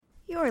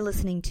You're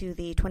listening to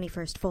the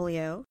 21st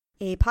Folio,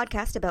 a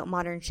podcast about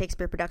modern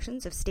Shakespeare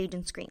productions of stage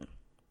and screen.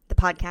 The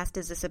podcast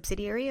is a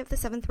subsidiary of The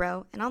Seventh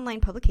Row, an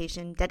online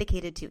publication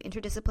dedicated to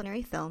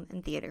interdisciplinary film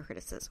and theater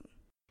criticism.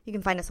 You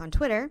can find us on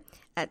Twitter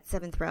at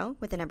 7th Row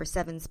with the number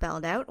 7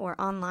 spelled out, or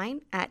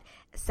online at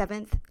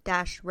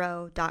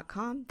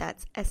 7th-row.com.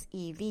 That's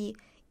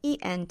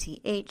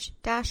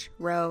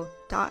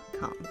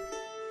SEVENTH-row.com.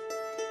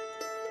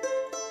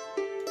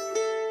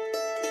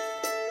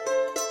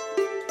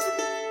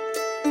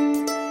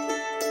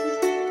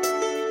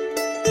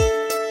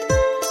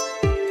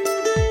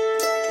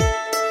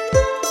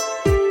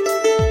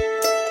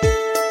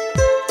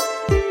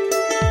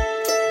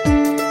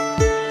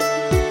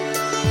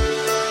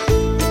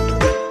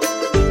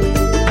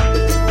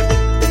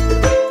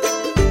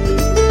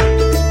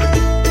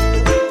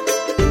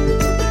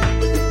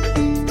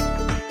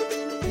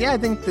 I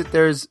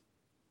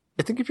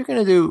think if you're going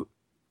to do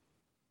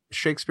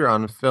Shakespeare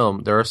on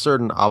film, there are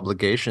certain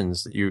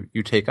obligations that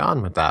you take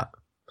on with that.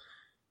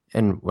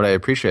 And what I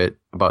appreciate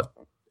about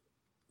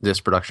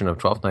this production of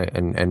Twelfth Night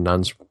and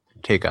Nunn's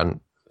take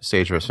on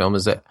stage versus film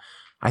is that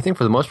I think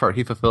for the most part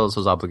he fulfills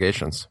those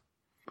obligations.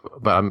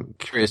 But I'm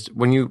curious,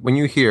 when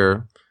you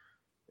hear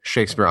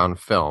Shakespeare on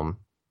film,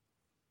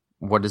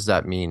 what does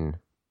that mean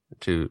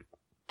to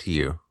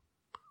you?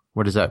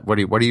 What do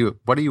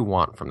you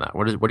want from that?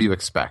 What do you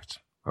expect?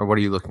 Or what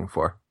are you looking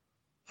for?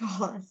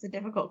 Oh, that's a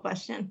difficult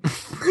question.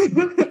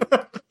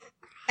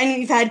 And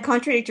we've had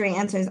contradictory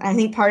answers. I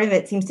think part of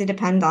it seems to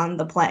depend on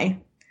the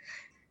play.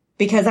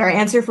 Because our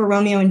answer for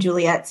Romeo and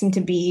Juliet seemed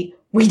to be,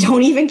 we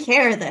don't even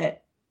care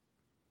that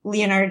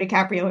Leonardo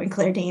DiCaprio and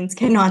Claire Danes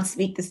cannot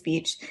speak the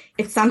speech.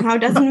 It somehow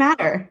doesn't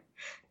matter.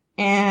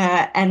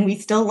 And we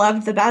still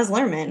loved the Baz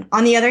Luhrmann.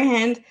 On the other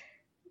hand,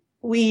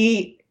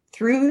 we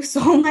threw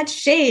so much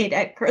shade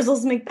at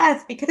Kurzel's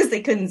Macbeth because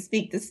they couldn't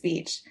speak the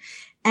speech.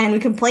 And we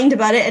complained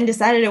about it and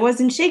decided it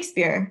wasn't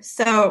Shakespeare.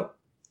 So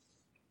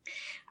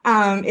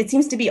it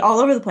seems to be all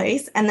over the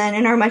place. And then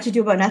in our Much Ado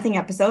About Nothing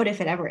episode,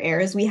 if it ever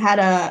airs, we had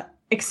a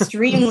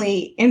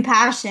extremely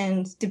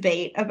impassioned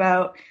debate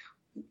about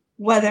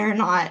whether or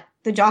not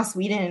the Joss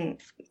Whedon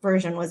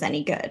version was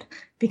any good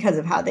because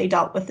of how they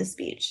dealt with the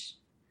speech.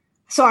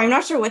 So I'm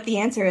not sure what the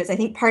answer is. I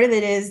think part of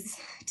it is,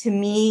 to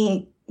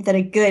me, that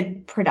a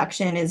good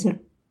production is,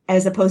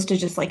 as opposed to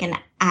just like an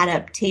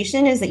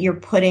adaptation, is that you're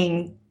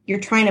trying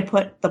to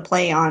put the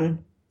play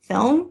on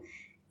film.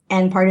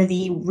 And part of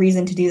the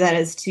reason to do that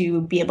is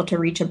to be able to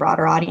reach a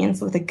broader audience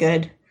with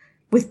good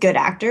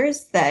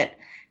actors. That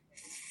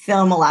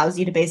film allows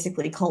you to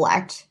basically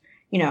collect,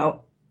 an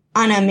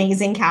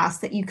amazing cast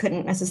that you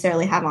couldn't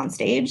necessarily have on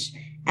stage,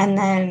 and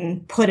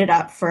then put it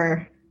up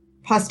for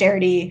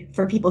posterity,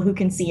 for people who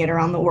can see it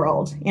around the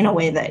world in a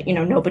way that,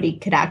 nobody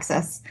could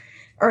access,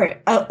 or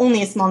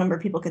only a small number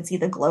of people could see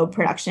the Globe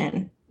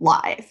production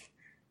live,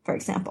 for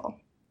example.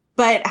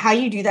 But how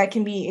you do that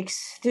can be,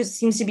 there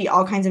seems to be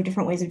all kinds of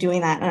different ways of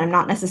doing that. And I'm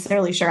not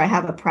necessarily sure I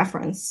have a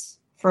preference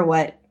for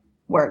what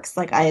works.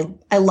 Like, I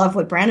love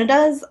what Branagh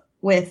does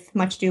with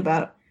Much Ado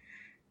About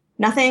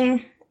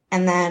Nothing.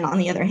 And then on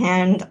the other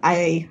hand,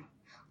 I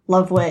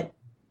love what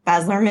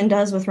Baz Luhrmann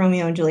does with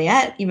Romeo and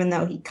Juliet, even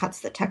though he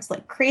cuts the text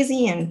like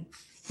crazy and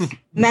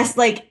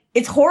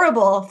it's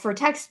horrible for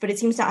text, but it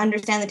seems to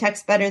understand the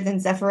text better than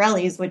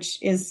Zeffirelli's, which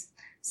is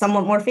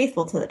somewhat more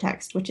faithful to the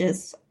text, which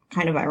is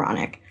kind of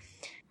ironic.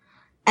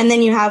 And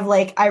then you have,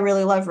 I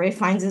really love Ralph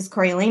Fiennes'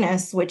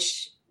 Coriolanus,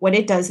 which what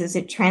it does is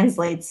it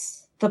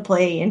translates the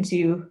play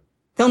into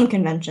film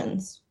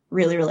conventions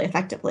really, really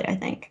effectively, I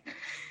think.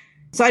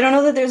 So I don't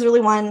know that there's really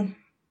one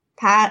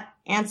pat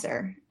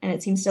answer. And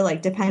it seems to,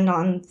 depend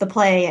on the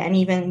play. And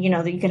even,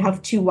 that you could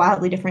have two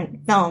wildly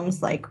different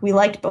films. We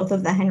liked both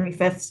of the Henry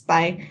V's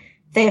by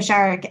Thea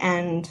Sharrock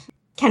and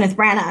Kenneth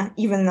Branagh,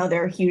 even though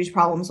there are huge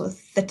problems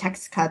with the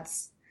text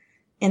cuts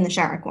in the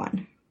Sharrock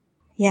one.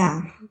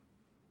 Yeah.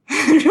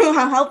 I don't know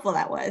how helpful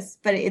that was,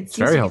 but it's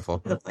very helpful.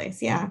 The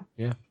place, yeah.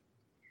 Yeah.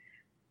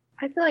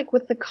 I feel like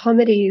with the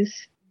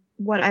comedies,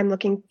 what I'm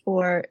looking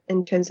for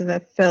in terms of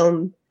a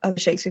film of a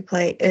Shakespeare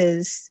play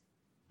is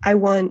I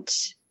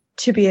want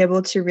to be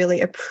able to really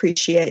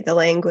appreciate the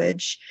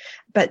language,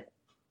 but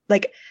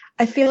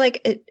I feel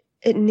like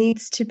it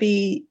needs to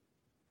be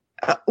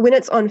when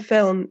it's on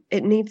film,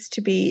 it needs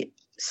to be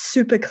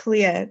super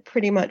clear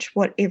pretty much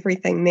what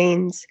everything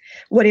means,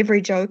 what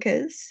every joke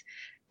is,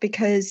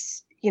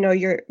 because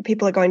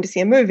people are going to see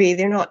a movie,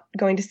 they're not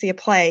going to see a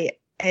play.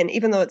 And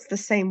even though it's the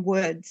same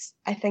words,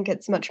 I think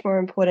it's much more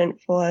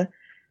important for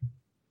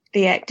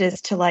the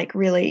actors to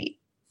really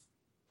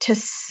to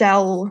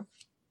sell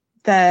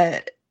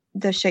the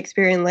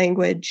Shakespearean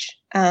language.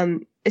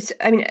 Obviously it's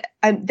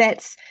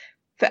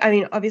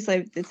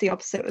the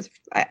opposite.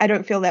 I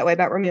don't feel that way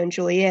about Romeo and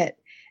Juliet.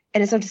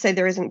 And it's not to say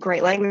there isn't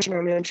great language in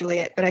Romeo and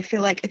Juliet, but I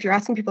feel like if you're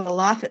asking people to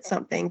laugh at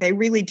something, they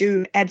really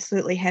do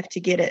absolutely have to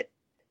get it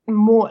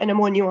more in a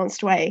more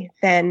nuanced way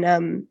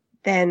than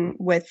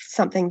with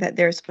something that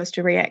they're supposed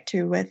to react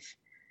to with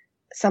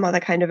some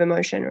other kind of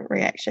emotion or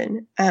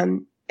reaction.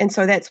 And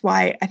so that's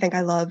why I think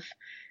I love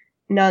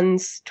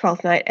Nuns,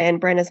 Twelfth Night, and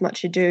Branna's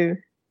Much Ado,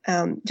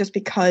 just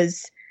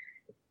because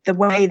the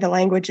way the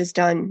language is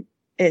done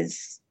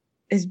is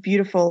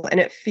beautiful and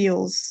it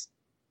feels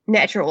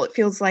natural. It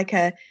feels like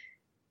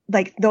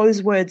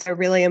those words are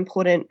really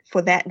important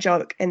for that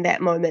joke in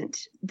that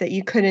moment, that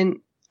you couldn't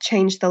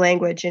change the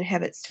language and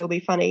have it still be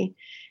funny.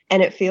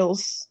 And it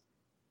feels,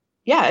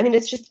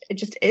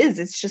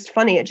 it just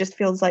funny. It just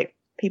feels like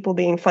people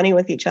being funny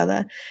with each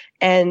other.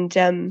 And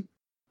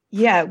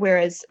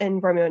whereas in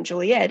Romeo and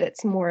Juliet,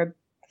 it's more,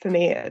 for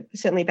me,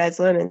 certainly Baz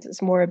Luhrmann's,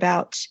 it's more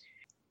about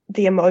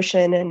the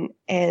emotion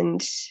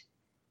and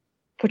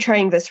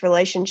portraying this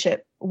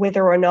relationship,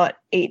 whether or not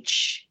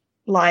each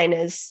line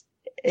is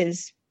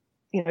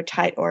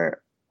tight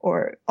or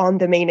on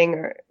the meaning,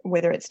 or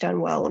whether it's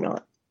done well or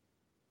not.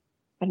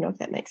 I don't know if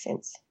that makes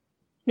sense.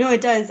 No,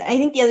 it does. I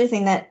think the other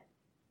thing that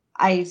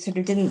I sort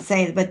of didn't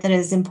say, but that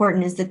is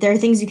important, is that there are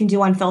things you can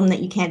do on film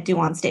that you can't do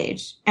on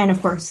stage. And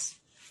of course,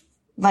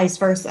 vice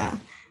versa.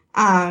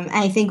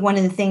 I think one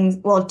of the things,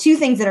 two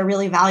things that are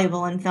really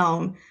valuable in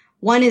film.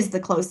 One is the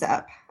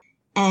close-up.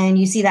 And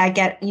you see that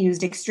get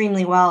used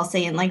extremely well,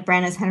 say in like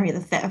Branna's Henry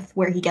V,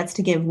 where he gets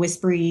to give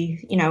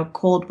whispery,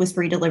 cold,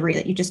 whispery delivery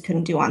that you just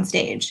couldn't do on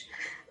stage.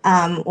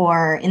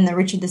 Or in the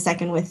Richard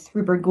II with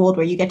Rupert Gould,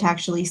 where you get to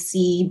actually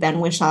see Ben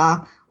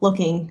Whishaw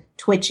looking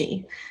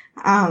twitchy,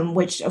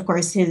 which of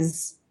course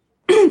his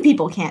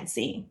people can't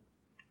see.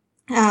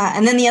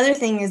 And then the other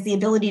thing is the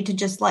ability to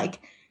just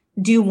like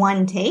do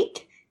one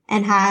take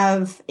and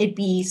have it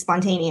be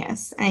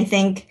spontaneous. And I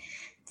think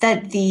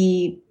that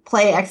the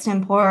play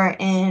extempore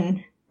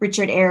in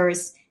Richard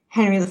Eyre's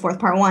Henry IV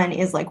Part 1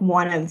 is like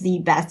one of the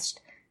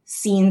best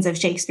scenes of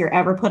Shakespeare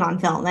ever put on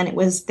film. And it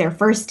was their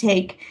first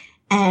take,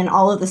 and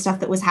all of the stuff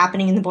that was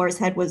happening in the boar's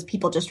head was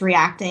people just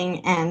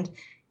reacting, and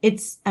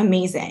it's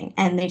amazing.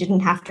 And they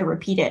didn't have to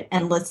repeat it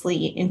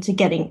endlessly into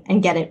get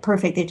it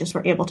perfect. They just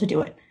were able to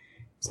do it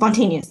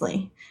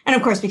spontaneously. And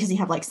of course, because you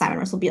have like Simon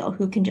Russell Beale,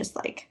 who can just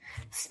like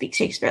speak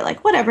Shakespeare,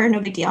 like whatever, no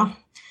big deal.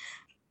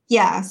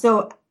 Yeah.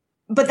 So,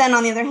 but then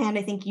on the other hand,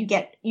 I think you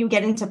get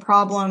into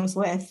problems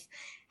with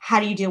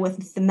how do you deal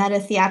with the meta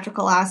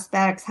theatrical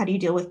aspects? How do you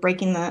deal with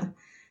breaking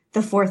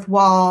the fourth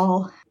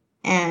wall?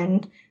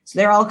 And so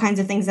there are all kinds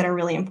of things that are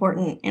really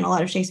important in a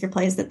lot of Shakespeare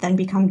plays that then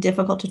become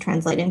difficult to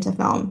translate into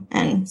film.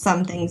 And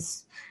some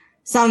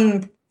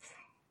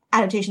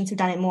adaptations have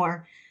done it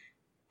more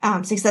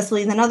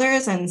successfully than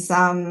others. And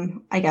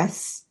some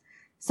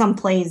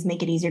plays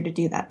make it easier to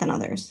do that than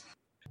others.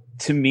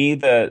 To me,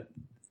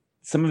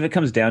 some of it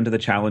comes down to the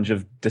challenge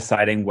of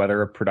deciding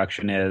whether a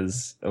production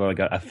is like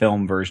a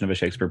film version of a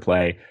Shakespeare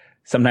play.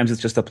 Sometimes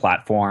it's just a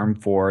platform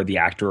for the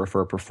actor or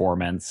for a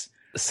performance.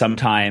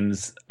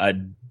 Sometimes a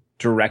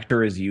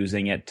director is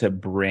using it to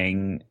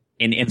bring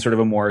in sort of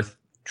a more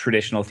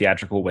traditional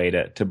theatrical way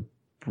to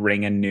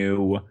bring a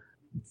new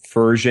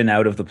version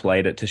out of the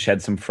play to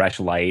shed some fresh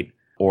light,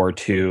 or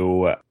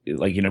to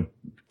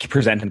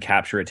present and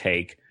capture a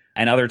take.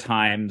 And other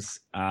times,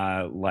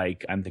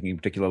 like I'm thinking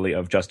particularly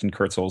of Justin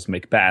Kurzel's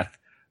Macbeth,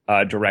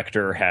 a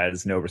director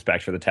has no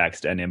respect for the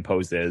text and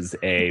imposes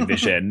a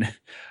vision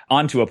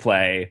onto a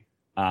play,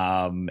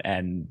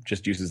 and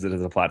just uses it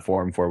as a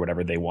platform for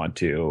whatever they want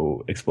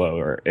to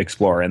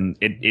explore. And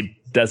it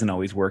doesn't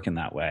always work in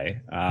that way.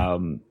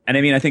 And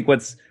I mean, I think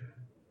what's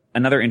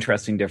another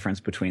interesting difference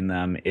between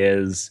them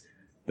is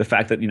the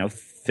fact that,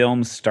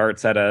 film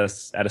starts at a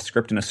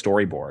script and a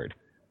storyboard.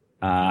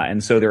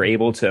 And so they're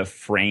able to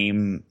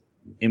frame,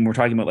 and we're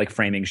talking about like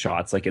framing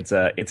shots, like it's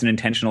an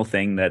intentional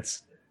thing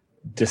that's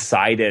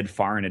decided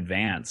far in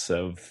advance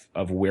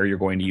of where you're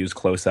going to use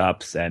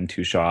close-ups and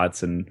two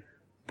shots and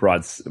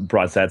broad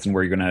sets, and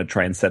where you're going to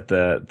try and set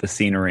the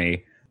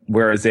scenery.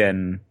 Whereas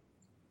in,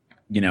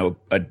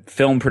 a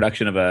film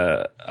production of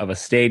a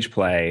stage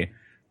play,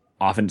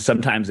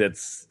 sometimes it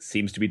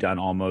seems to be done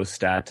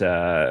almost at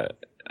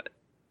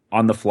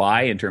on the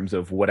fly in terms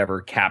of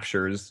whatever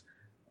captures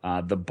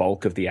the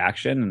bulk of the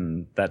action,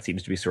 and that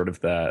seems to be sort of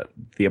the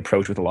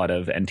approach with a lot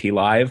of NT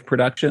Live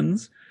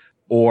productions.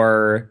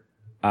 Or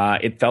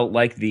it felt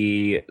like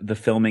the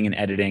filming and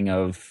editing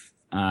of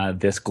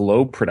this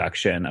Globe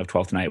production of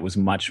Twelfth Night was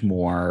much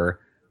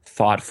more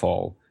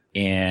thoughtful.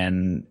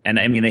 And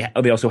I mean,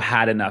 they also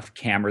had enough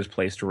cameras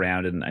placed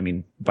around, and I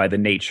mean, by the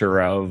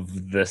nature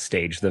of the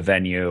stage, the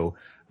venue,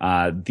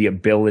 the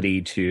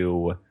ability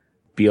to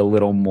be a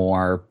little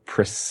more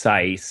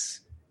precise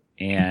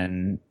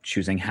and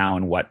choosing how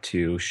and what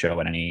to show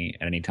at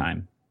any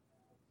time.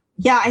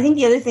 Yeah, I think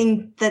the other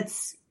thing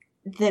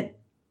that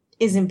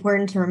is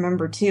important to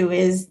remember too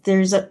is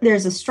there's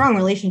a strong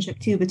relationship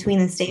too between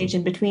the stage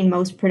and between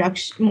most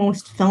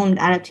filmed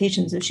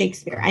adaptations of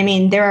Shakespeare. I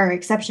mean, there are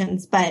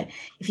exceptions, but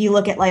if you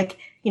look at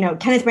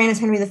Kenneth Branagh's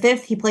Henry V,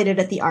 he played it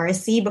at the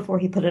RSC before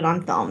he put it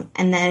on film.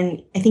 And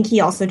then I think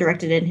he also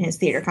directed it in his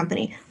theater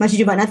company. Much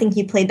Ado About Nothing,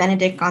 he played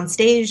Benedict on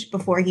stage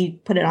before he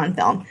put it on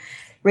film.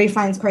 Ralph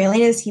Fiennes'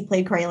 Coriolanus, he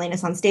played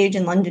Coriolanus on stage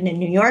in London and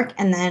New York,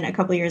 and then a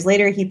couple years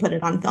later, he put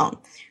it on film.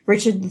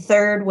 Richard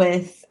III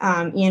with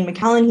Ian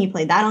McKellen, he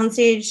played that on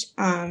stage,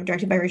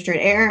 directed by Richard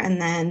Eyre,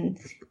 and then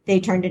they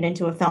turned it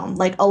into a film.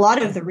 Like a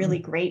lot of the really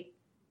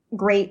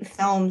great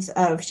films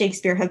of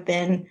Shakespeare have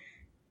been,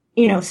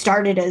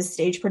 started as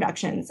stage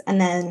productions, and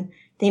then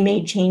they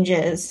made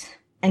changes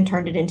and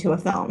turned it into a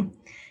film.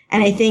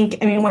 And I think,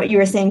 what you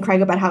were saying,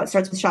 Craig, about how it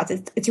starts with shots,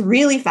 it's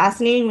really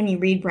fascinating when you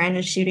read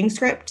Branagh's shooting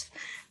script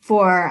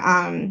for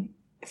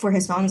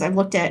his films.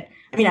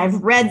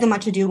 I've read the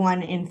Much Ado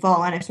one in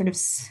full, and I've sort of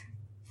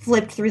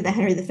flipped through the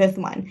Henry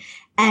V one.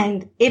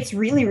 And it's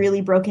really,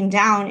 really broken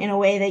down in a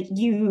way that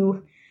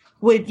you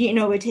would,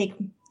 would take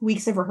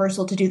weeks of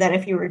rehearsal to do that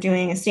if you were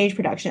doing a stage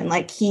production.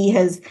 Like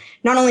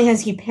not only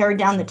has he pared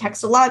down the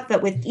text a lot,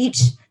 but with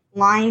each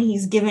line,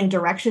 he's given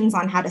directions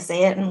on how to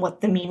say it and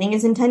what the meaning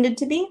is intended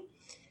to be,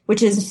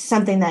 which is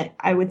something that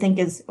I would think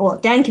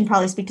Dan can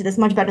probably speak to this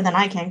much better than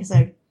I can, because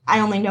I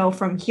only know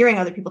from hearing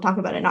other people talk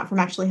about it, not from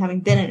actually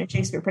having been in a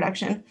Shakespeare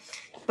production.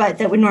 But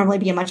that would normally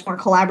be a much more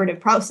collaborative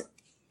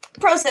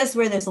process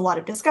where there's a lot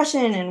of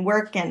discussion and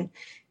work and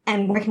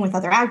working with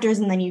other actors,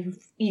 and then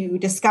you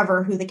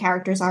discover who the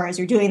characters are as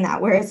you're doing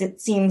that. Whereas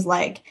it seems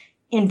like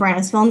in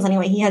Branagh's films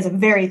anyway, he has a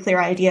very clear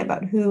idea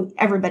about who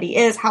everybody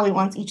is, how he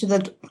wants each of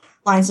the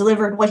lines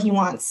delivered, what he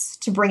wants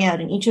to bring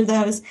out in each of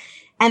those.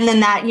 And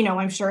then that,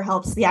 I'm sure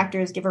helps the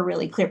actors give a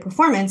really clear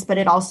performance, but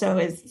it also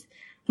is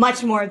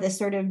much more this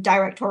sort of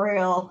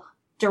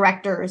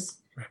director's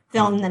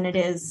film than it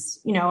is,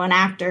 an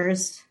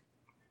actor's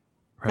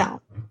film.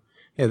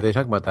 Yeah, they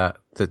talk about that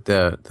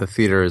the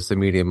theater is the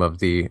medium of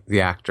the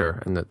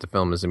actor, and that the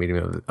film is the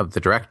medium of the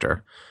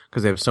director,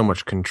 because they have so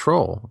much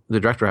control.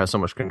 The director has so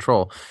much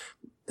control.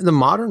 In the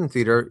modern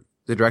theater,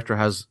 the director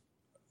has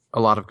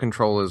a lot of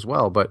control as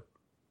well, but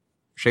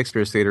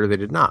Shakespeare's theater, they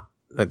did not.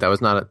 That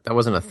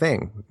wasn't a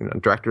thing.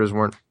 Directors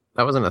weren't.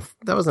 That wasn't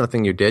a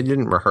thing you did. You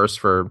didn't rehearse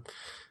for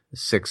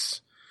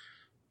 6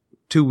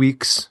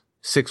 weeks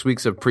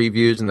of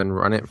previews and then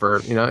run it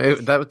for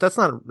that's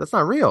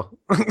not real.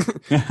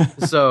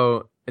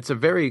 So it's a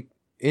very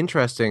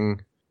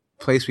interesting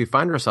place we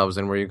find ourselves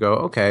in, where you go,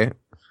 okay,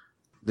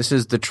 this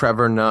is the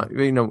Trevor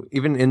Nunn.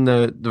 Even in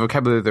the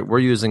vocabulary that we're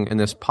using in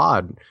this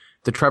pod,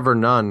 the Trevor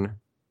Nunn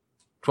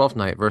Twelfth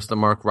Night versus the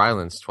Mark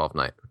Rylance Twelfth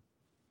Night.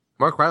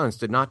 Mark Rylance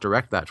did not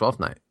direct that Twelfth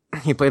Night.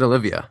 He played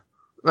Olivia.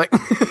 But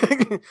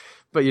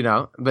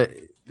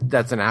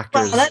that's an actor.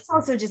 Well, that's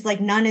also just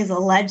like Nunn is a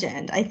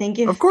legend. I think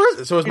of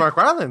course, so is Mark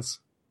Rylance.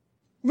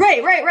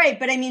 Right.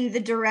 But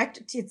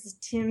it's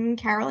Tim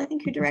Carroll, I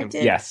think, who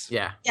directed. Yes.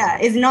 Yeah,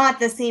 is not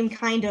the same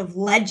kind of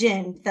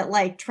legend that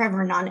like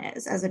Trevor Nunn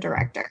is as a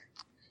director.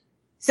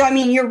 So,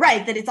 you're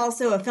right that it's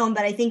also a film,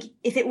 but I think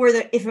if it were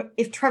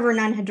if Trevor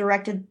Nunn had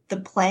directed the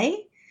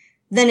play,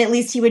 then at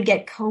least he would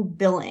get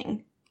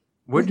co-billing.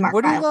 Would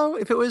you though?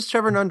 If it was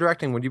Trevor Nunn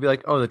directing, would you be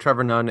like, oh, the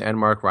Trevor Nunn and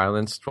Mark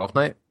Rylance Twelfth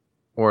Night?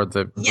 Or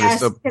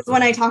yes, because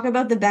when I talk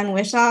about the Ben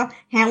Whishaw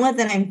Hamlet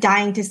that I'm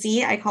dying to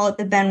see, I call it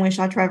the Ben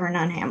Whishaw Trevor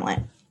Nunn Hamlet.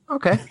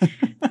 Okay.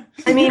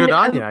 Good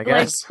on you, I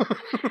guess.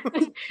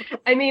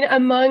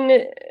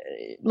 Among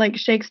like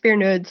Shakespeare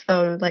nerds,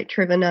 though, like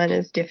Trevor Nunn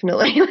is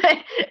definitely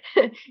like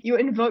you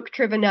invoke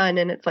Trevor Nunn,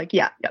 and it's like,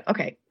 yeah,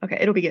 okay,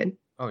 it'll be good.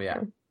 Oh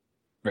yeah,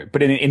 right.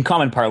 But in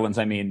common parlance,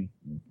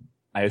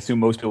 I assume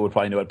most people would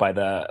probably know it by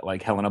the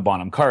like Helena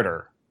Bonham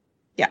Carter,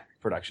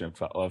 production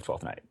of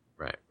Twelfth Night.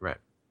 Right. Right.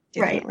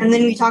 And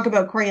then we talk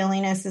about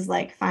Coriolanus as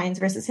like Fiennes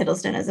versus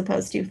Hiddleston, as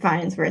opposed to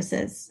Fiennes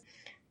versus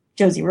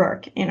Josie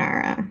Rourke in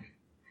our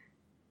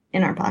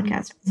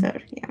podcast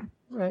episode. Yeah.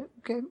 Right.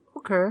 Okay.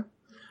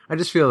 I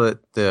just feel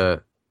that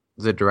the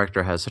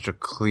director has such a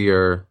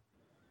clear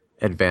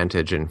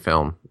advantage in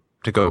film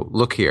to go,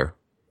 look here,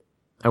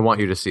 I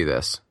want you to see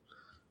this.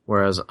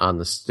 Whereas on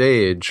the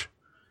stage,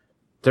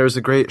 there's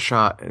a great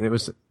shot, and it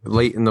was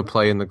late in the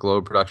play in the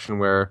Globe production,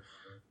 where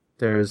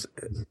there's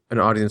an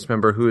audience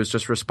member who is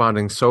just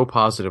responding so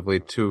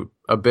positively to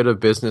a bit of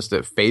business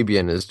that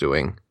Fabian is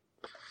doing,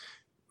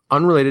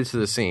 unrelated to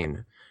the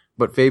scene,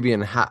 but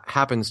Fabian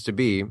happens to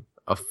be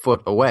a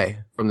foot away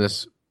from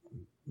this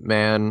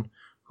man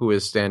who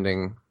is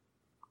standing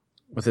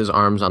with his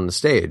arms on the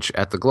stage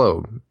at the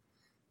Globe.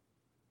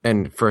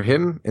 And for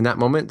him, in that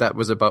moment, that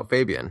was about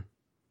Fabian.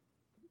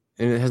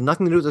 And it has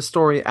nothing to do with the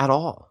story at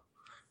all.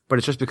 But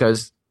it's just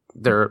because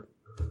they're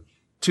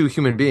two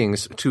human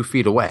beings 2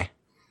 feet away.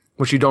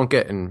 Which you don't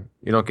get in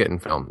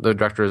film. The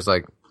director is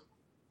like,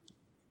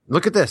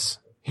 look at this.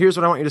 Here's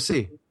what I want you to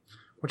see,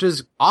 which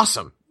is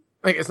awesome.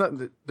 Like, it's not.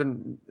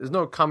 There's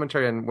no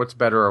commentary on what's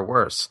better or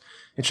worse.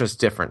 It's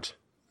just different.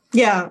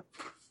 Yeah,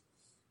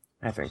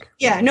 I think.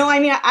 Yeah. No.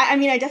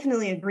 I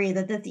definitely agree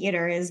that the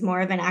theater is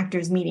more of an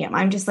actor's medium.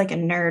 I'm just like a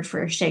nerd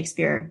for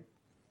Shakespeare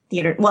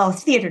theater. Well,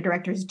 theater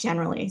directors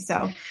generally.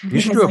 So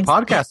you should do a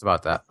podcast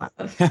about that.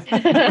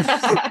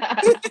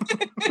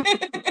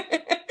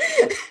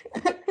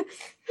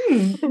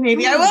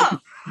 Maybe I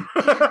will.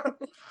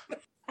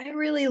 I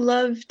really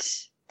loved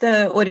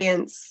the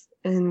audience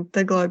in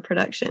the Globe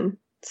production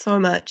so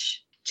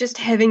much. Just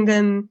having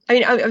them,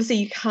 obviously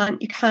you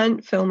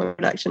can't film a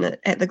production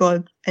at the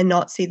Globe and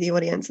not see the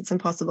audience. It's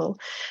impossible.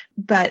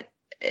 But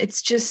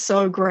it's just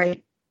so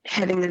great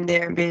having them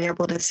there and being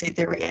able to see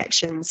their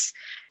reactions,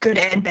 good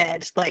and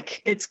bad.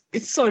 Like it's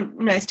so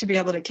nice to be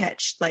able to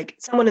catch like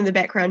someone in the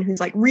background who's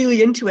like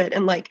really into it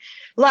and like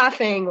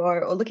laughing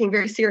or looking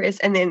very serious,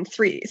 and then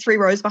three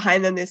rows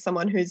behind them there's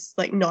someone who's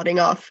like nodding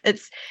off.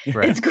 It's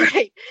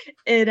great.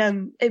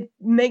 It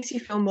makes you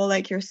feel more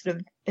like you're sort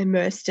of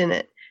immersed in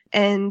it.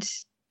 And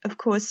of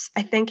course,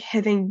 I think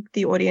having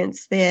the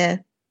audience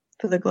there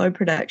for the Globe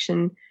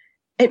production,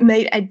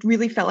 I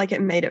really felt like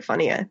it made it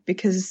funnier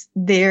because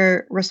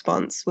their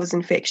response was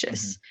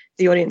infectious. Mm-hmm.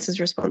 The audience's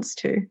response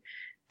to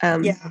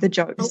the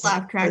jokes. The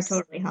laugh track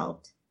totally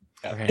helped.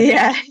 Okay.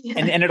 Yeah.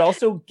 And it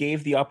also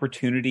gave the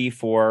opportunity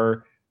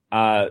for,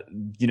 like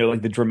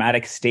the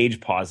dramatic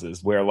stage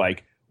pauses where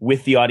like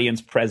with the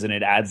audience present,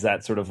 it adds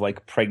that sort of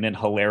like pregnant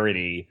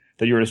hilarity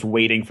that you're just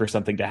waiting for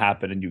something to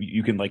happen, and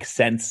you can like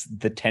sense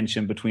the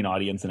tension between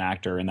audience and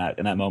actor in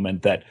that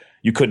moment that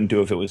you couldn't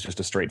do if it was just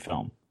a straight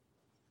film.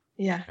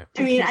 Yeah.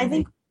 I mean, I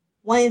think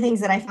one of the things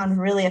that I found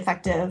really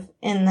effective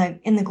in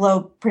the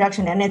Globe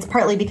production, and it's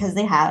partly because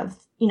they have,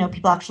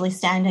 people actually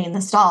standing in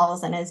the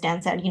stalls, and as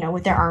Dan said,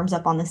 with their arms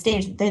up on the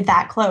stage, they're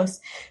that close.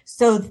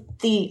 So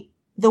the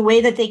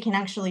way that they can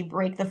actually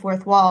break the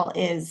fourth wall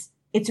is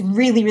it's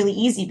really, really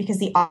easy because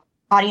the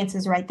audience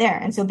is right there.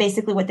 And so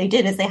basically what they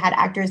did is they had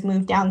actors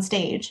move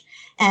downstage,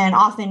 and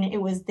often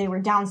they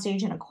were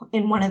downstage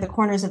in one of the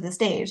corners of the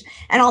stage,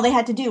 and all they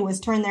had to do was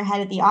turn their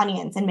head at the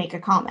audience and make a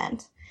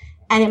comment.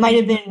 And it might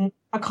have been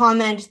a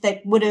comment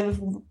that would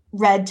have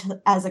read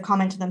as a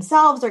comment to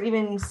themselves or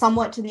even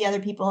somewhat to the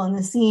other people in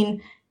the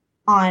scene.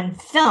 On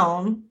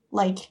film,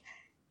 like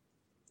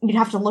you'd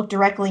have to look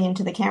directly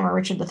into the camera,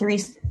 Richard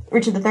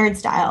III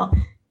style,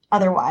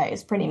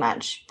 otherwise, pretty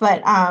much.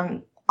 But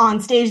on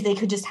stage, they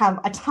could just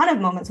have a ton of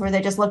moments where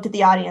they just looked at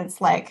the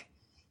audience like,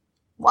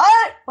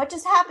 what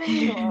just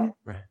happened?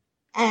 Right.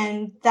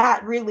 And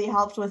that really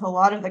helped with a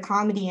lot of the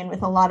comedy and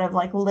with a lot of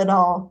like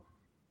little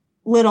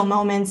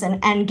moments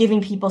and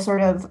giving people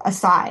sort of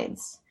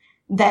asides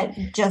that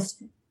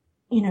just,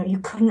 you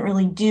couldn't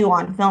really do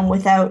on film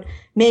without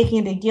making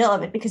a big deal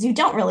of it, because you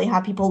don't really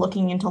have people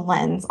looking into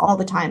lens all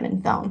the time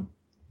in film.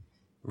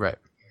 Right.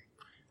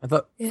 I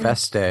thought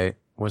Fest Day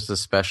was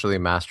especially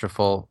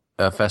masterful.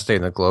 Fest Day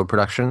in the Globe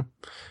production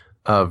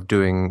of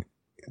doing,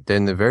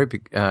 in the very,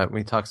 when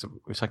he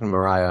was talking to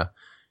Mariah,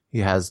 he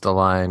has the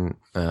line,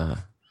 in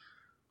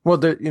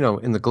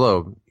the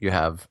Globe, you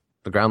have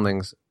the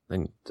groundlings,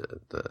 and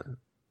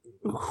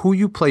who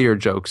you play your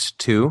jokes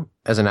to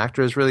as an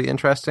actor is really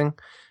interesting.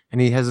 And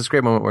he has this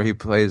great moment where he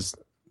plays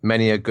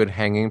many a good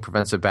hanging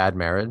prevents a bad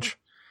marriage.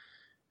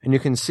 And you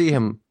can see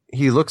him,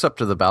 he looks up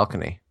to the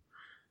balcony.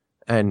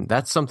 And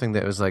that's something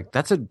that was like,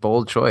 that's a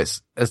bold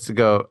choice, as to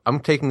go, I'm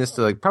taking this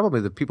to like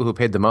probably the people who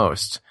paid the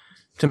most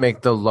to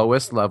make the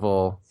lowest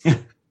level,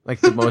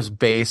 like the most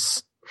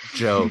base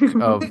joke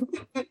of,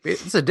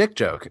 it's a dick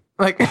joke.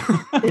 Like,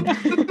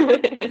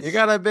 you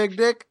got a big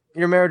dick,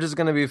 your marriage is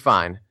going to be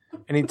fine.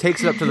 And he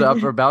takes it up to the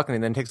upper balcony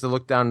and then takes a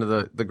look down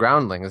to the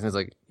groundlings. And he's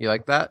like, you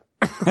like that?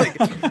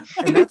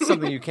 And that's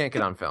something you can't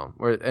get on film.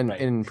 Where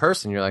in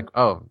person, you're like,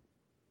 oh,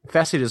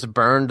 Fessy just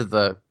burned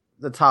the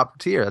top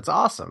tier. That's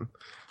awesome.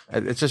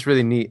 It's just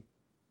really neat,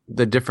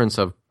 the difference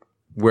of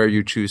where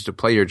you choose to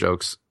play your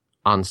jokes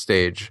on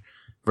stage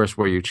versus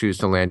where you choose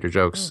to land your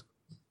jokes.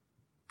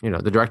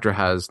 The director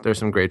there's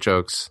some great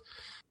jokes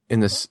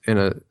in a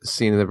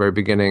scene in the very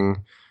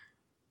beginning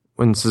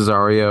when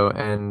Cesario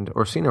and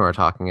Orsino are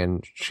talking,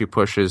 and she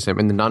pushes him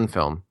in the Nun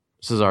film.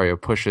 Cesario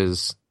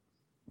pushes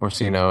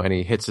Orsino and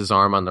he hits his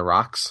arm on the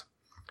rocks,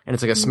 and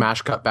it's like a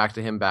smash cut back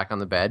to him back on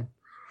the bed.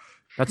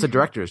 That's a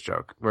director's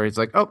joke where he's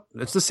like, oh,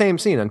 it's the same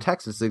scene on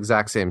text. It's the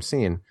exact same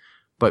scene.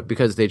 But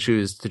because they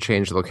choose to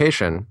change the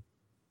location,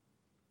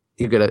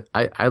 you get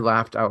I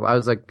laughed out. I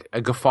was like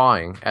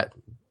guffawing at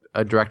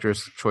a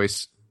director's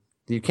choice.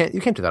 You can't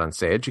do that on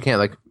stage. You can't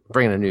like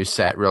bring in a new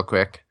set real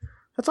quick.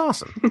 That's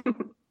awesome.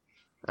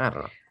 I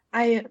don't know.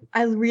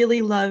 I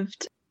really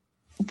loved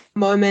the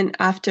moment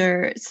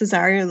after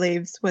Cesario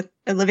leaves with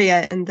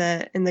Olivia in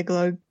the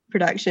Globe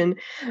production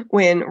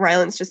when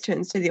Rylance just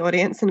turns to the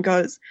audience and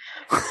goes,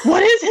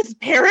 "What is his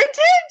parentage?"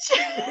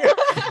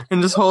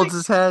 And just holds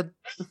his head.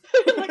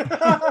 Like,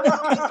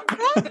 what's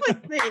wrong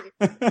with me?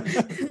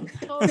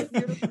 So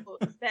beautiful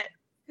that,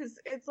 because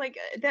it's like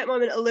at that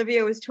moment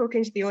Olivia was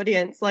talking to the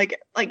audience like,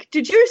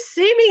 did you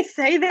see me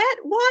say that?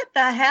 What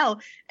the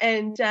hell?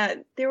 And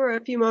there were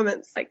a few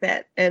moments like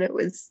that, and it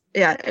was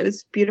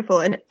beautiful.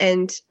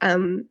 And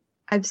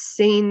I've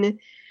seen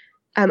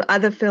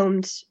other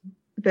filmed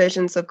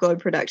versions of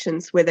Globe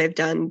productions where they've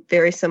done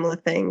very similar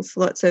things,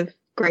 lots of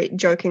great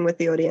joking with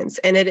the audience,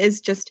 and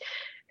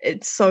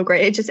it's so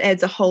great. It just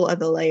adds a whole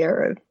other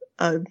layer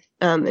of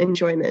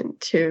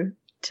enjoyment to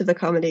the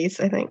comedies,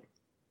 I think.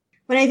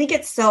 But I think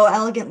it's so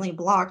elegantly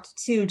blocked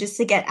too, just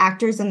to get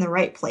actors in the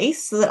right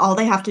place so that all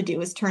they have to do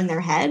is turn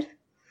their head,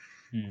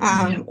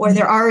 or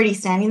they're already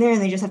standing there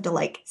and they just have to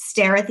like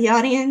stare at the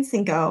audience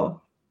and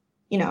go,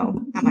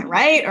 am I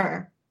right?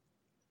 Or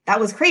that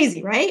was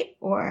crazy, right?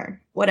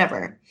 Or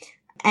whatever.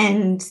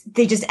 And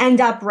they just end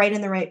up right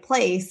in the right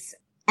place.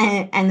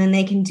 and then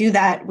they can do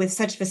that with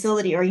such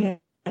facility, or, you know,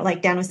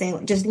 like Dan was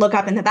saying, just look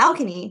up in the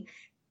balcony.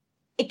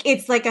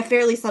 It's like a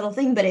fairly subtle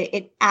thing, but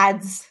it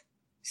adds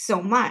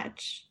so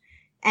much.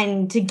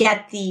 And to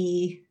get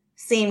the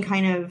same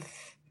kind of,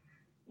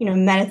 you know,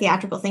 meta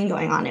theatrical thing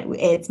going on,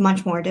 it's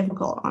much more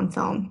difficult on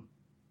film.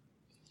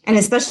 And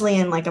especially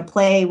in like a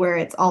play where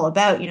it's all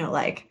about, you know,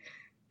 like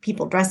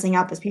people dressing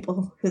up as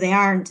people who they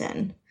aren't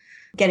and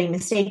getting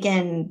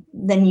mistaken,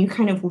 then you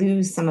kind of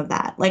lose some of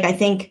that. Like, I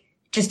think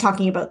just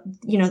talking about,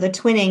 you know, the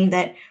twinning,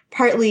 that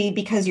partly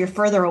because you're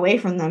further away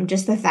from them,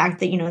 just the fact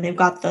that, you know, they've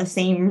got the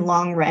same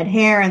long red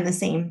hair and the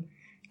same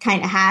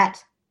kind of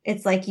hat,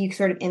 it's like you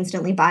sort of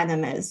instantly buy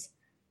them as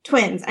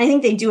twins. I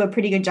think they do a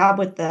pretty good job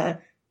with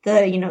the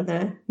you know,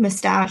 the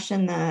mustache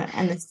and the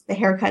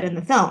haircut in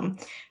the film.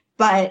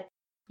 But,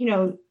 you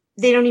know,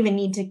 they don't even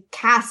need to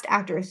cast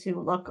actors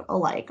who look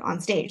alike on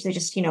stage. They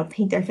just, you know,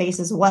 paint their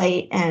faces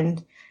white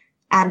and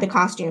add the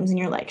costumes, and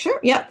you're like, sure,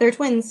 yep, they're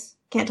twins.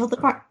 Can't tell them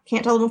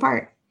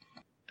apart.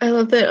 I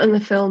love that in the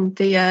film,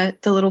 the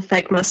little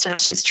fake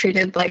mustache is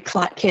treated like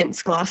Clark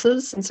Kent's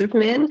glasses in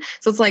Superman.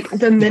 So it's like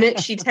the minute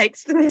she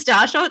takes the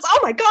mustache off, it's, oh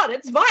my god,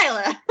 it's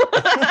Violet.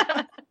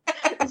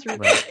 It's really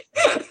great.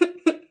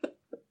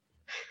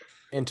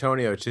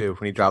 Antonio too,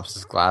 when he drops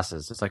his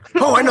glasses, it's like,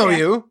 oh, I know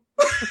you.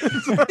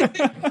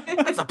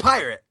 That's a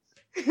pirate.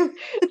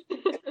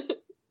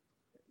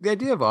 The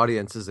idea of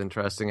audience is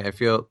interesting. I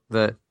feel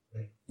that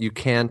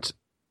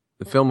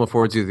the film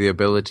affords you the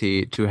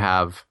ability to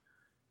have,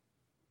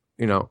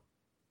 you know,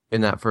 in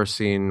that first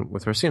scene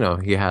with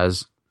Rossino, he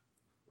has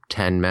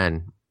 10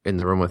 men in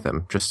the room with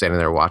him, just standing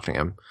there watching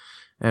him.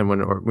 And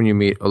when you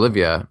meet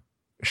Olivia,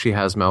 she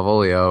has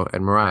Malvolio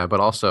and Mariah, but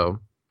also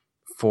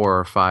 4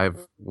 or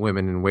 5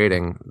 women in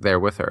waiting there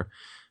with her.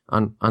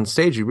 On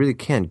stage, you really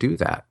can't do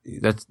that.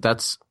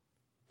 That's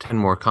 10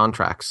 more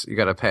contracts you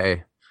got to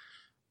pay.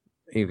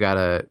 You got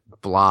to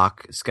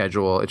block,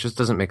 schedule. It just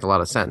doesn't make a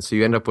lot of sense. So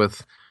you end up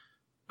with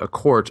a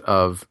court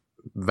of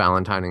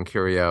Valentine and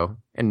Curio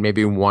and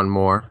maybe one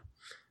more,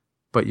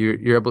 but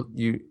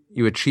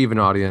you achieve an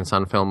audience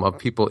on film of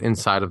people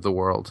inside of the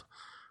world,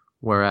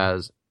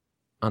 whereas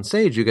on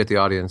stage you get the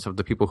audience of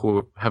the people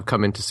who have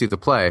come in to see the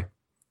play,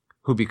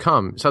 who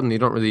become suddenly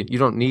you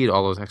don't need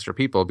all those extra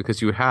people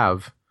because you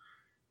have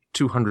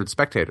 200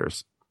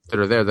 spectators that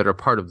are there that are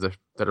part of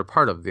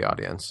the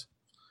audience,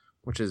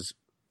 which is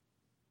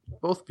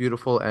both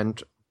beautiful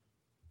and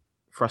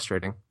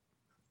frustrating.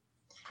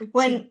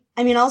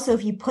 Also,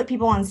 if you put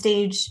people on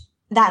stage,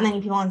 that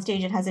many people on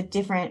stage, it has a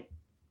different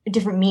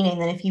meaning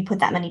than if you put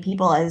that many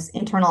people as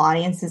internal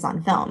audiences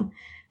on film.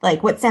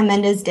 Like what Sam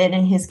Mendes did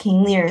in his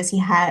King Lear is he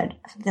had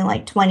something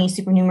like 20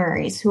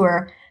 supernumeraries who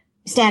are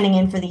standing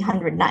in for the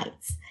 100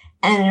 Knights.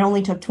 And it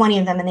only took 20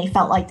 of them, and they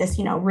felt like this,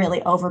 you know,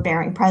 really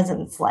overbearing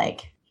presence,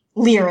 like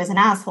Lear is an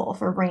asshole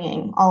for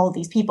bringing all of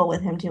these people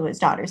with him to his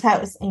daughter's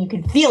house. And you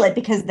can feel it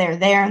because they're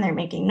there and they're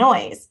making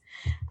noise.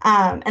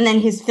 And then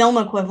his film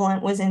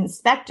equivalent was in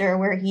Spectre,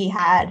 where he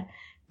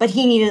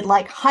needed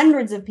like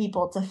hundreds of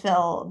people to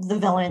fill the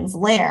villain's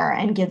lair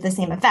and give the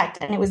same effect.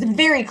 And it was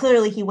very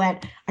clearly he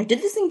went, I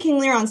did this in King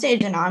Lear on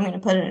stage and now I'm going to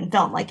put it in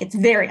film. Like, it's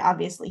very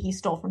obviously he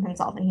stole from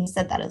himself, and he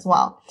said that as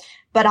well.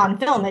 But on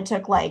film, it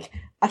took like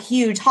a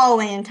huge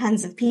hallway and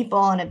tons of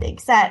people and a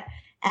big set.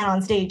 And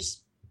on stage,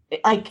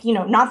 like, you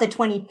know, not that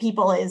 20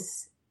 people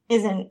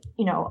isn't,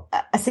 you know,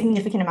 a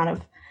significant amount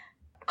of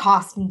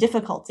cost and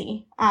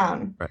difficulty.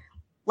 Right.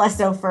 Less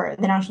so for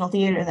the National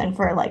Theatre than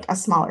for like a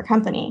smaller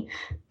company,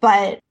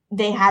 but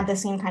they had the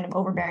same kind of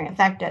overbearing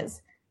effect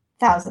as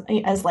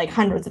like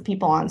hundreds of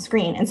people on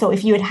screen. And so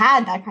if you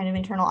had that kind of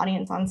internal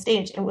audience on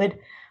stage, it would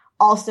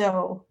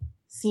also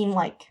seem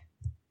like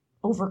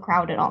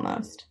overcrowded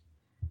almost.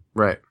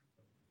 Right.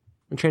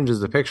 It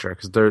changes the picture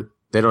because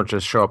they don't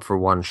just show up for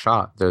one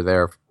shot. They're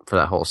there for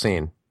that whole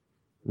scene.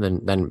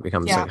 Then it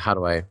becomes like, how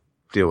do I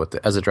deal with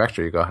it? As a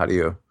director, you go,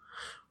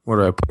 where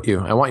do I put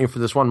you? I want you for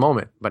this one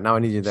moment, but now I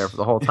need you there for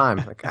the whole time.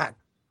 Like, God.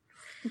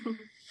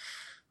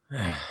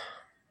 I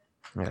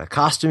gotta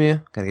costume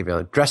you. Gotta give you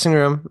a dressing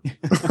room.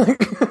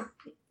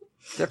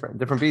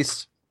 different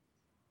beasts.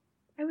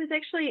 I was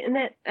actually in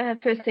that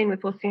first scene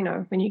with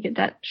Orsino, when you get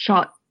that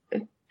shot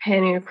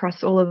panning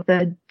across all of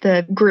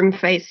the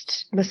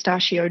grim-faced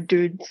mustachioed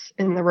dudes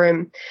in the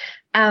room.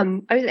 I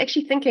was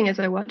actually thinking as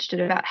I watched it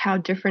about how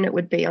different it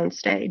would be on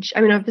stage.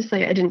 I mean,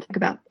 obviously, I didn't think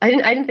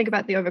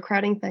about the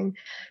overcrowding thing,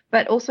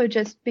 but also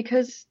just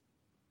because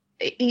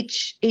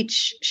each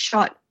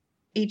shot,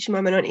 each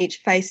moment on each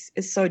face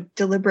is so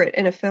deliberate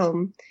in a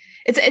film.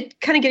 It's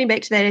kind of getting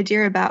back to that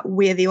idea about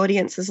where the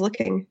audience is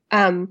looking.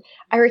 I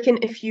reckon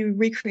if you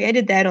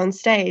recreated that on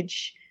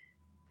stage,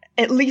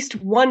 at least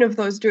one of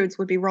those dudes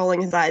would be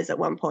rolling his eyes at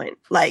one point.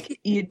 Like,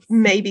 you'd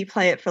maybe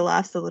play it for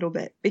laughs a little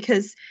bit,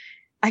 because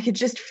I could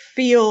just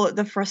feel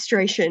the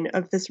frustration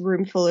of this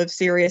room full of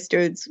serious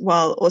dudes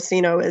while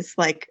Orsino is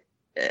like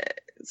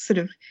sort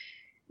of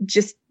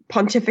just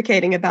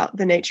pontificating about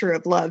the nature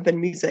of love and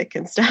music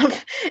and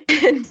stuff.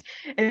 And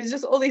it's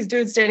just all these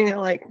dudes standing there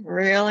like,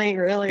 really,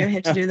 I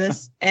had to do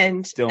this.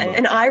 And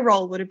an eye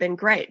roll would have been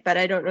great, but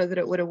I don't know that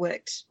it would have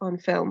worked on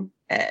film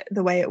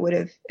the way it would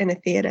have in a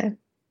theater.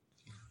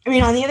 I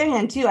mean, on the other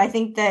hand, too, I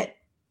think that,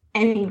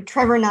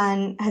 Trevor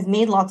Nunn has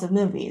made lots of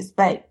movies,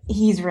 but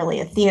he's really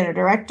a theater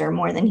director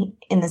more than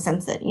in the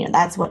sense that,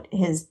 that's what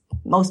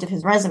most of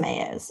his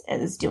resume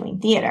is doing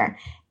theater.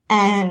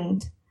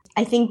 And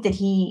I think that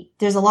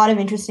there's a lot of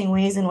interesting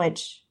ways in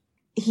which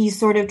he's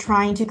sort of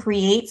trying to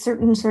create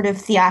certain sort of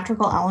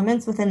theatrical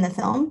elements within the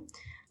film.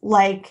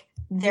 Like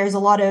there's a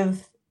lot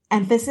of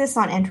emphasis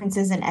on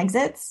entrances and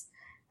exits,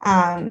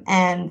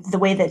 and the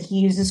way that he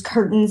uses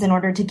curtains in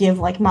order to give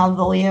like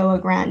Malvolio a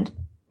grand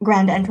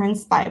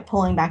entrance by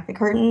pulling back the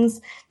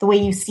curtains, the way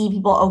you see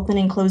people open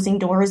and closing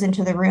doors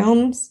into the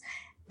rooms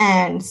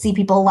and see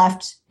people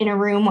left in a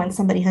room when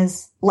somebody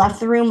has left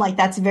the room. Like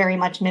that's very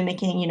much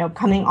mimicking,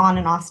 coming on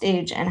and off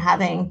stage and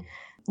having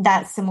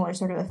that similar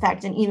sort of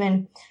effect. And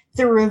even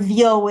the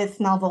reveal with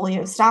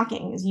Malvolio's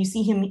stockings, you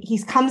see him,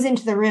 he comes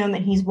into the room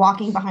and he's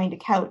walking behind a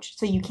couch,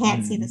 so you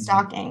can't see the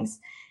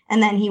stockings.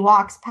 And then he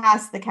walks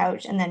past the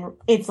couch, and then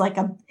it's like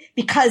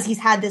because he's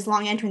had this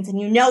long entrance, and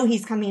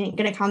he's going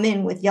to come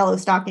in with yellow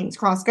stockings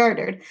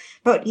cross-gartered,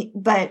 but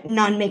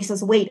Nunn makes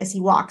us wait as he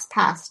walks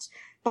past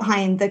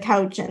behind the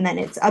couch, and then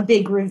it's a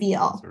big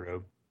reveal.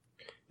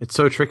 It's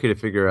so tricky to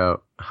figure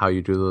out how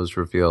you do those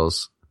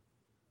reveals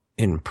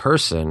in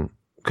person,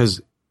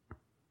 because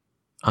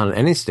on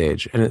any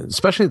stage, and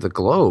especially the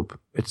Globe,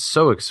 it's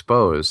so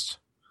exposed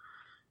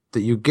that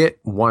you get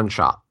one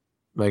shot.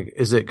 Like,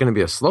 is it going to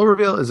be a slow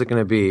reveal? Is it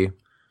going to be,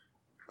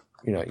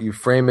 you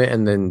frame it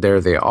and then there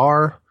they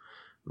are,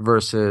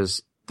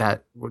 versus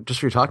that, just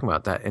what you're talking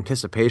about, that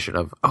anticipation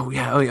of, I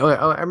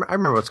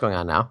remember what's going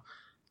on now.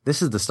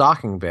 This is the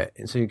stocking bit.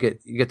 And so you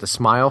get the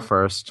smile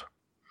first.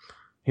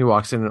 He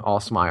walks in and all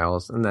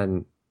smiles. And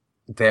then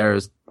there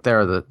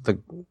are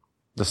the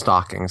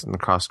stockings and the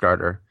cross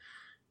garter.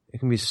 It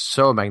can be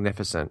so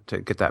magnificent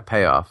to get that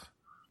payoff.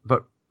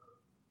 But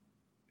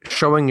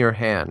showing your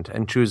hand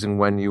and choosing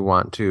when you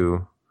want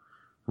to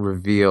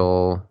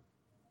reveal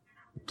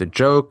the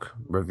joke,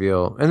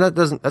 and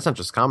that's not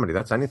just comedy,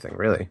 that's anything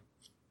really.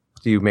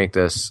 Do you make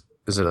this,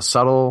 is it a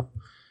subtle,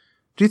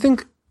 do you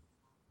think,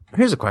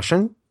 here's a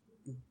question,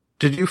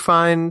 did you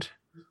find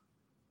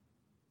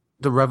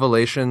the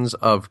revelations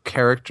of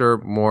character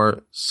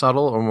more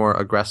subtle or more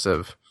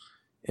aggressive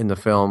in the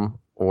film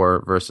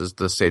or versus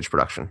the stage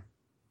production?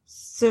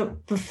 So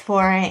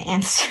before I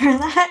answer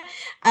that,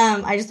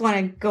 I just want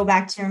to go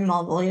back to your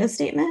Malvolio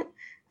statement.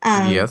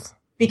 Yes.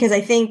 Because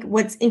I think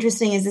what's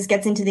interesting is this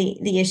gets into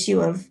the issue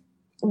of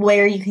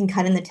where you can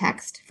cut in the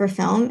text for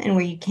film and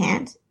where you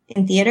can't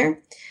in theater.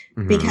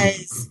 Mm-hmm.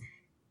 Because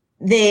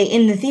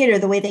in the theater,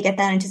 the way they get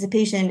that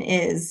anticipation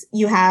is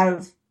you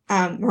have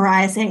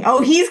Mariah saying,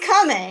 "Oh, he's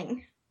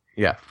coming."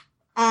 Yeah.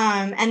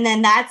 And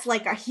then that's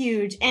like a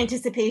huge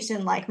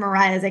anticipation, like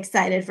Mariah's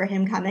excited for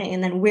him coming,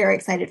 and then we're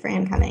excited for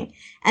him coming.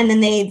 And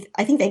then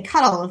I think they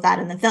cut all of that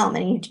in the film,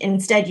 and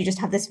instead you just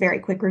have this very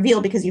quick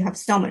reveal because you have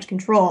so much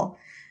control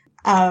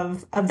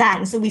of that.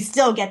 And so we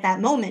still get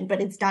that moment, but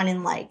it's done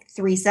in like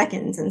 3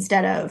 seconds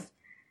instead of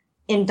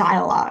in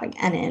dialogue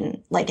and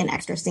in like an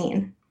extra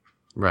scene.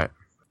 Right.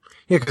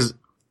 Yeah, because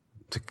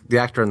the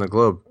actor in the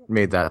Globe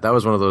made that. That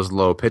was one of those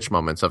low pitch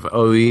moments of,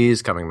 "Oh,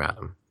 he's coming,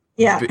 madam."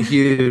 Yeah.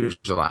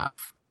 Huge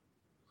laugh.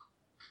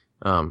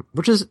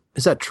 Which is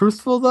that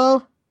truthful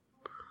though?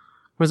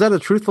 Was that a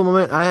truthful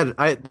moment?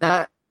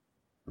 That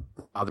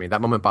bothered me.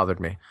 That moment bothered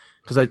me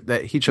because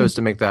that he chose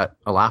to make that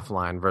a laugh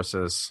line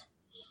versus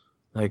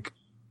like,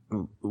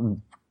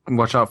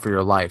 "Watch out for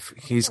your life.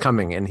 He's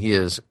coming and he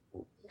is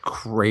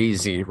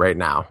crazy right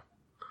now."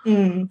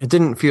 It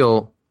didn't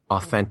feel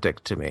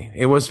authentic to me.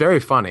 It was very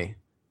funny,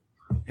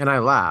 and I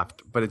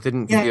laughed, but it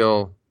didn't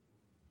feel.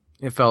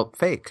 It felt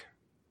fake.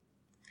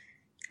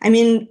 I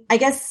mean, I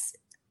guess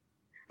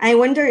I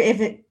wonder if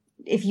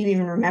you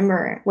even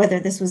remember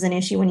whether this was an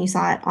issue when you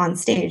saw it on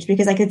stage,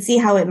 because I could see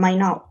how it might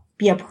not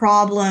be a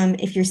problem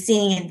if you're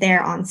seeing it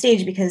there on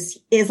stage, because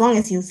as long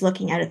as he's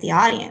looking out at the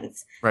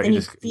audience, right, then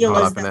you feel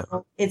as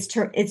though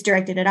it's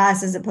directed at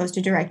us as opposed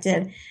to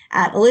directed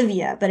at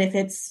Olivia. But if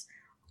it's,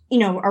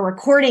 a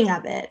recording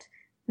of it,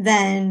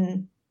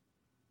 then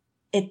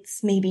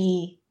it's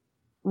maybe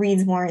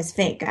reads more as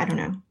fake. I don't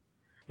know.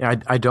 Yeah,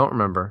 I don't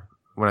remember.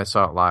 When I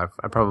saw it live,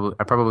 I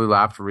probably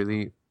laughed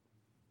really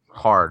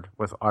hard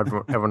with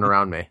everyone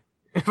around me,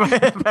 if I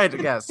had to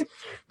guess,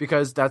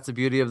 because that's the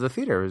beauty of the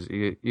theater is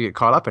you get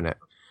caught up in it.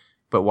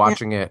 But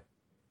watching it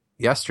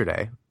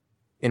yesterday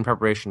in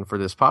preparation for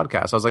this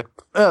podcast, I was like,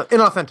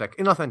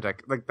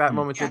 inauthentic. Like that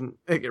moment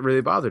it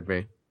really bothered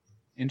me.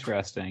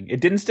 Interesting.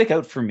 It didn't stick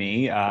out for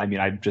me.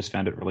 I just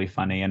found it really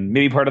funny, and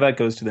maybe part of that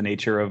goes to the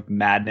nature of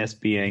madness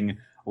being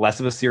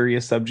less of a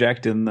serious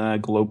subject in the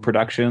Globe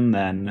production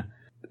than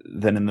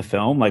in the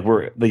film. Like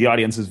the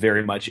audience is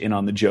very much in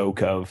on the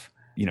joke of,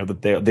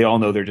 that they all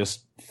know they're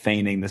just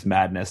feigning this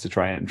madness to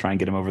try and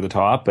get him over the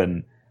top.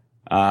 And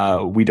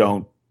we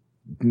don't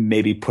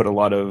maybe put a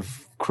lot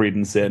of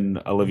credence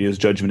in Olivia's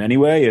judgment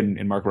anyway,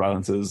 in Mark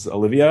Rylance's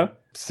Olivia.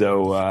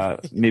 So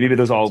maybe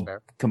those all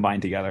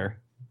combine together.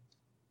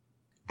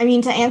 I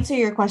mean, to answer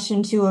your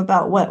question too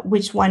about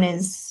which one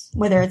is,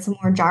 whether it's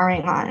more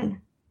jarring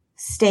on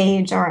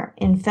stage or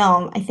in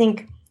film, I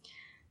think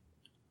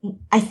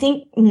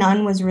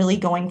none was really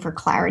going for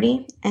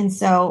clarity. And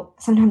so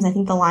sometimes I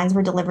think the lines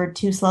were delivered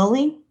too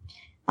slowly,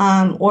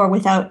 or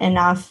without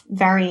enough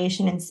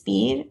variation in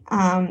speed.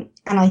 And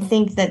I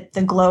think that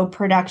the Globe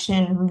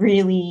production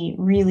really,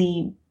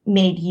 really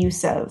made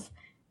use of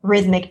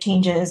rhythmic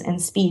changes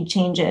and speed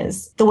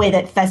changes, the way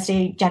that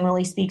Feste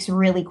generally speaks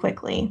really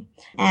quickly,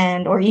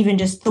 or even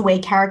just the way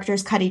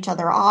characters cut each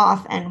other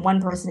off, and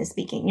one person is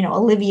speaking,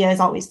 Olivia is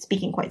always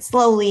speaking quite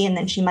slowly, and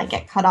then she might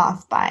get cut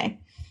off by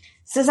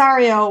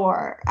Cesario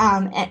or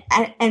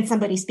and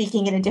somebody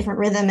speaking in a different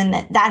rhythm, and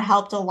that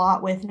helped a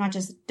lot with not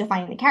just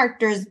defining the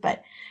characters,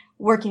 but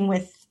working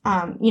with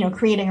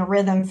creating a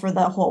rhythm for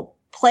the whole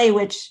play,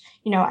 which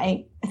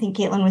I think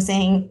Caitlin was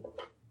saying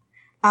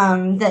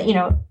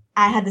that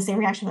I had the same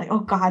reaction, like, oh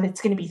God,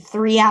 it's going to be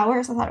 3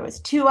 hours. I thought it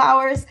was 2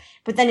 hours,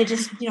 but then it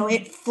just,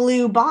 it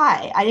flew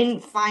by. I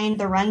didn't find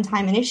the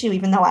runtime an issue,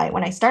 even though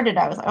when I started,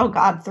 I was like, oh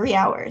God, 3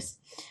 hours.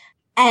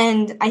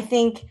 And I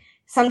think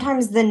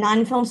sometimes the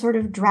Nun film sort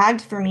of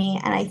dragged for me.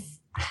 And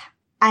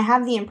I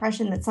have the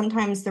impression that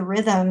sometimes the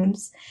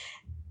rhythms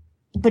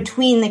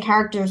between the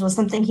characters was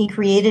something he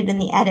created in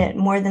the edit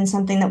more than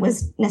something that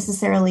was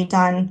necessarily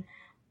done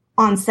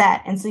on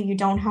set. And so you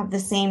don't have the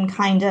same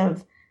kind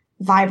of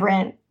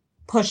vibrant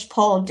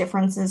push-pull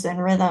differences in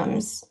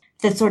rhythms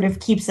that sort of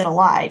keeps it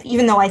alive,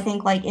 even though I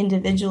think like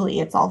individually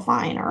it's all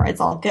fine or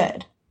it's all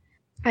good.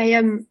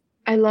 I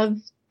love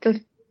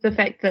the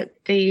fact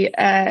that the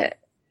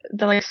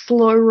like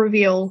slow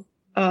reveal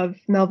of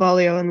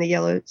Malvolio and the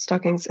yellow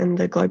stockings in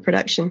the Globe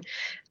production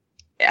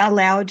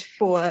allowed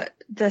for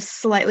the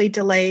slightly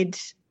delayed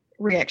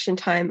reaction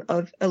time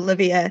of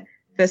Olivia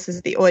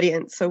versus the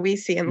audience. So we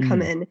see him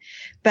come in,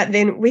 but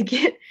then we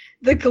get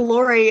the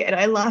glory, and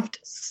I laughed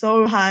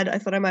so hard I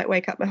thought I might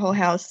wake up my whole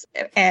house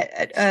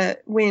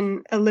at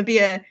when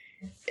Olivia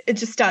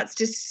just starts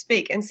to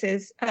speak and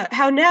says,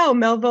 "How now,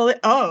 Malvolio?"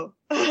 Oh,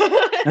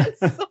 it's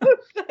so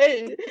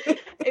good.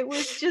 It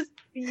was just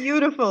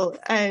beautiful,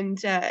 and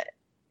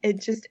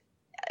it just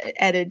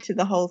added to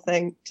the whole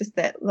thing. Just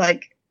that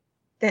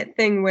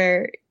thing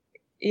where,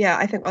 yeah,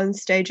 I think on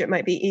stage it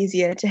might be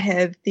easier to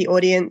have the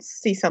audience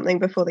see something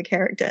before the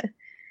character,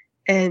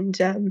 and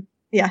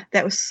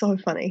that was so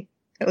funny.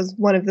 It was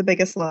one of the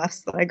biggest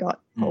laughs that I got,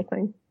 the whole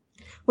thing.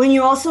 When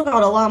you also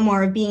got a lot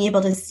more of being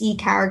able to see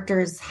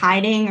characters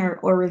hiding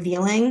or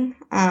revealing,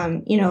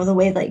 the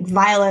way like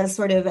Viola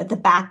sort of at the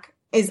back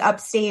is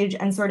upstage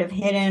and sort of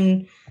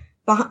hidden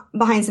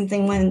behind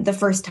something when the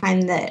first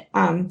time that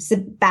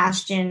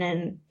Sebastian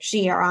and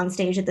she are on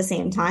stage at the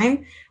same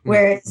time,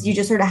 whereas you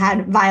just sort of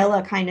had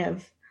Viola kind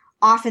of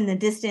off in the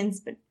distance,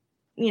 but,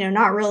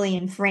 not really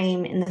in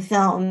frame in the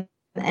film.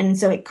 And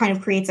so it kind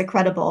of creates a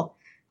credible,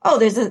 oh,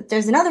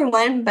 there's another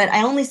one, but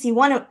I only see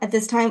one at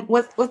this time.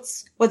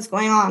 What's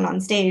going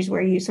on stage,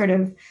 where you sort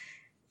of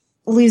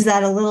lose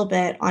that a little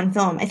bit on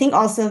film. I think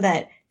also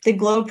that the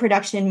Globe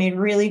production made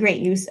really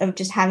great use of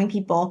just having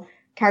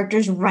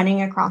characters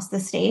running across the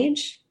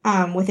stage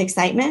with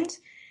excitement.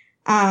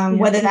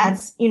 Whether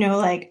that's,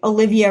 like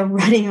Olivia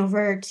running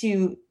over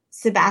to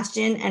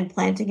Sebastian and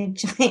planting a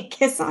giant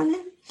kiss on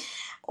him,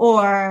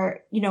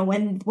 or,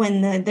 when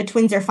the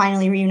twins are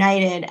finally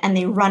reunited and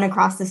they run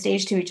across the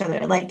stage to each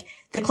other. Like,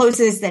 the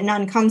closest that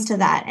Nun comes to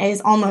that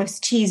is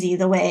almost cheesy,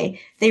 the way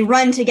they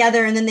run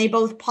together and then they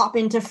both pop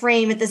into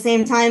frame at the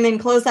same time in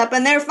close up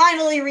and they're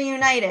finally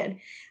reunited.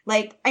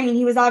 Like, I mean,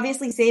 he was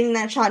obviously saving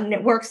that shot and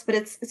it works, but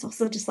it's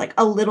also just like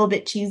a little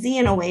bit cheesy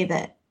in a way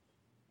that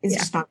is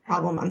just not a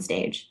problem on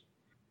stage.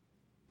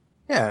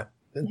 Yeah,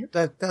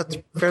 that's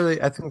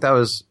fairly, I think that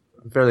was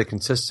fairly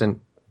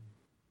consistent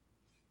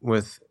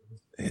with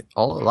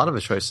a lot of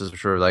his choices,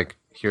 which were like,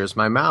 here's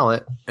my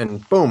mallet,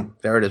 and boom,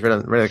 there it is,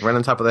 right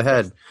on top of the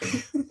head.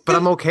 But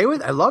I'm okay with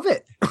it. I love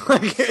it.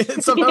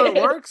 Somehow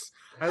it works.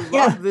 I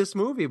love this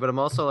movie, but I'm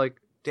also like,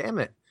 damn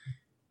it,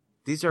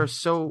 these are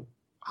so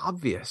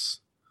obvious.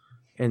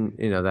 And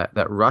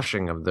that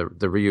rushing of the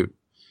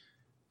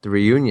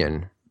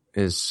reunion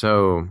is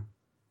so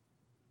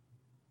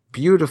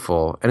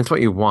beautiful, and it's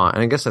what you want.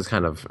 And I guess that's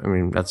kind of, I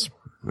mean,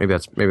 maybe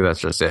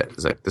that's just it.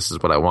 It's like, this is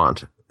what I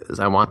want.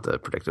 I want the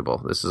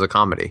predictable. This is a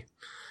comedy.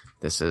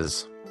 This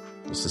is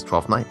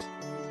Twelfth Night.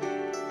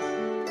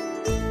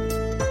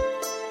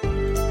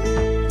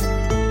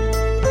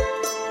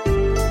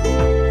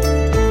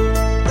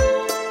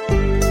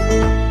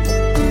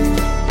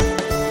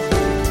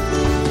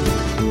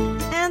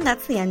 And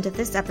that's the end of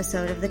this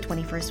episode of the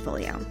 21st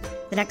Folio.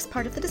 The next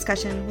part of the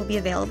discussion will be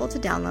available to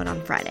download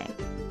on Friday.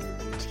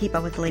 To keep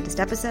up with the latest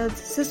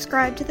episodes,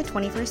 subscribe to the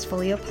 21st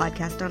Folio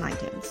podcast on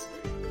iTunes.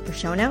 For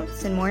show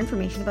notes and more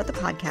information about the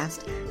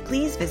podcast,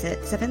 please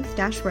visit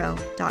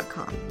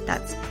 7th-row.com.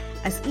 That's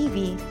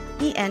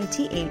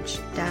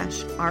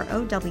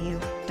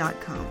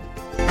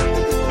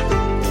SEVENTH-ROW.com.